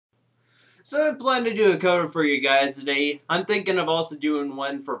So I plan to do a cover for you guys today. I'm thinking of also doing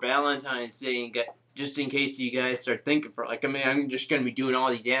one for Valentine's Day, just in case you guys start thinking for I'm just going to be doing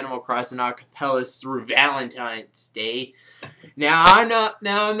all these Animal Crossing acapellas through Valentine's Day. Now I'm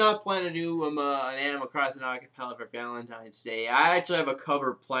not planning to do an Animal Crossing acapella for Valentine's Day. I actually have a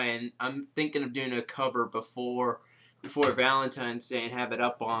cover plan. I'm thinking of doing a cover before Valentine's Day and have it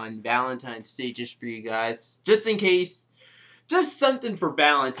up on Valentine's Day just for you guys, just in case. Just something for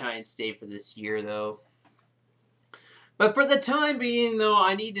Valentine's Day for this year, though. But for the time being, though,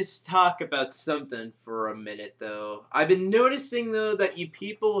 I need to talk about something for a minute, though. I've been noticing, though, that you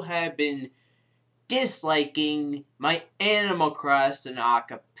people have been disliking my Animal Crossing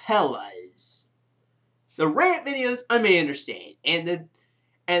acapellas. The rant videos, I may understand. And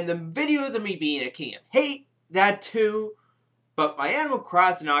the videos of me being a king of hate, that too. But my Animal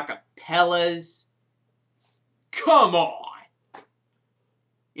Crossing acapellas, come on!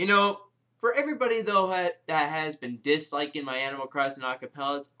 You know, for everybody, though, that has been disliking my Animal Crossing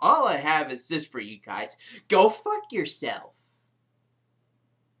acapellas, all I have is this for you guys. Go fuck yourself.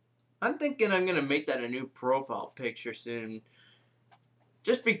 I'm thinking I'm going to make that a new profile picture soon.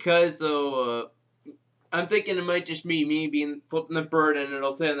 Just because, though, I'm thinking it might just be me being flipping the bird, and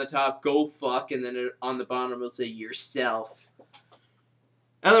it'll say on the top, go fuck, and then on the bottom it'll say yourself.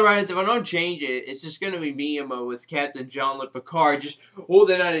 Otherwise, if I don't change it, it's just going to be me with Captain Jean-Luc Picard just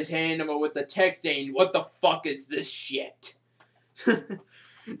holding out his hand with the text saying, what the fuck is this shit?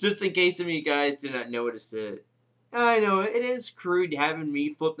 Just in case some of you guys did not notice it. I know, it is crude having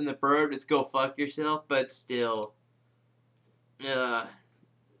me flipping the bird with go fuck yourself, but still. I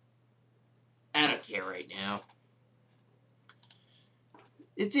don't care right now.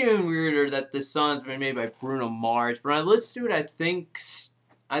 It's even weirder that this song's been made by Bruno Mars, but when I listen to it, I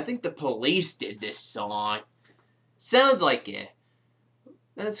think the Police did this song. Sounds like it.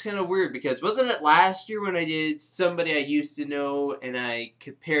 That's kind of weird because wasn't it last year when I did Somebody I Used to Know and I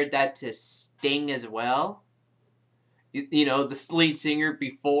compared that to Sting as well? You know, the lead singer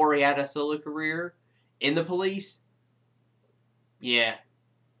before he had a solo career in the Police? Yeah.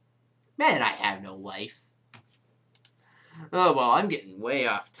 Man, I have no life. Oh, well, I'm getting way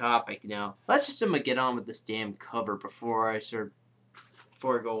off topic now. Let's just get on with this damn cover before I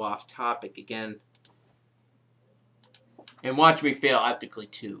go off topic again. And watch me fail epically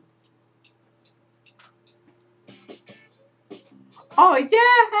too. Oh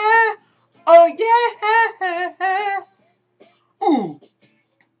yeah! Oh yeah! Ooh!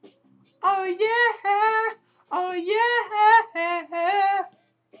 Oh yeah! Oh yeah!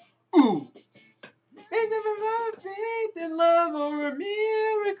 Ooh! And never my faith in love or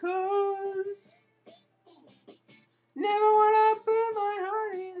miracles. Never would I put my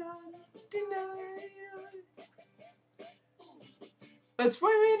heart in on deny. But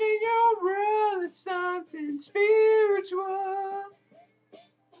swimming in your world is something spiritual.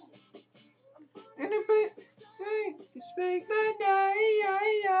 And if I speak my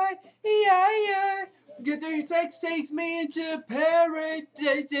night, because your sex takes me into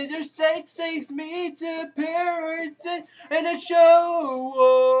paradise, and your sex takes me into paradise, and it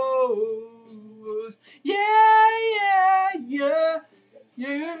shows. Yeah.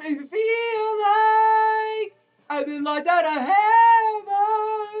 You make me feel like I've been locked out of heaven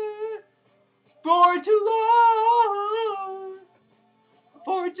for too long.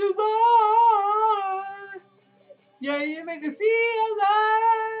 For too long. Yeah, you make me feel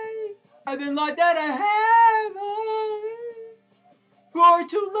like I've been locked out of heaven for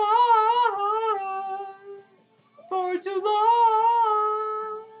too long. For too long.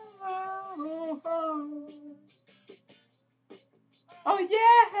 Oh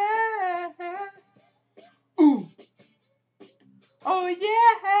yeah. Ooh. Oh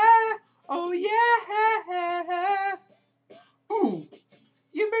yeah. Oh yeah. Ooh.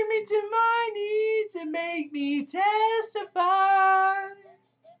 You bring me to my knees and make me testify.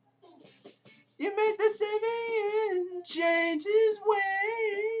 You make the Simeon change his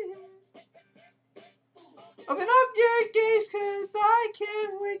ways. Open up your gates, 'cause I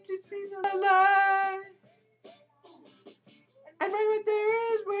can't wait to see the light. And right there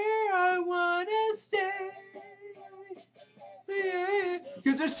is where I wanna stay. Yeah.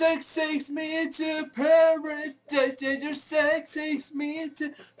 'Cause your sex takes me into paradise, and your sex takes me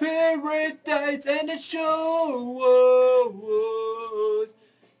into paradise, and it shows.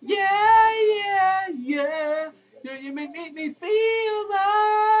 Yeah. You make me feel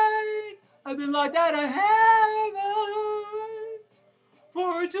like I've been locked out of heaven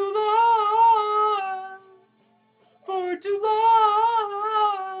for too long. For too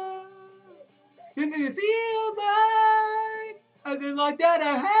long. You make me feel like I've been locked out of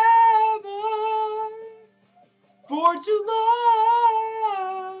heaven for too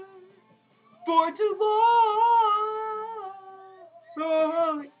long, for too long.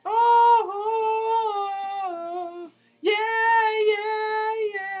 Oh, oh, yeah, yeah,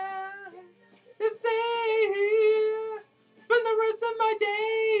 yeah. To stay here, spend the rest of my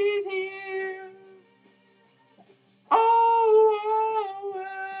days here. Oh, oh,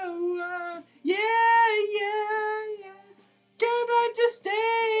 oh, oh, yeah, yeah, yeah. Can I just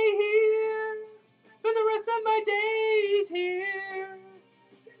stay here for the rest of my days here?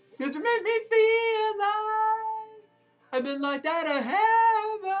 'Cause you make me feel like I've been locked out of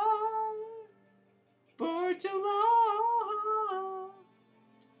heaven for too long,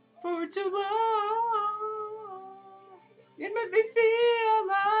 for too long. You make me feel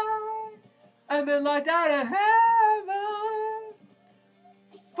like I've been locked out of heaven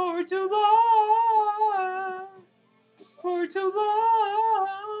for too long, for too long.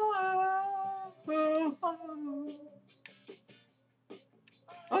 Oh, oh.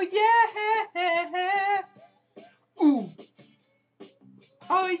 Oh yeah, ooh.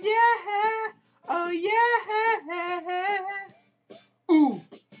 Oh yeah, oh yeah.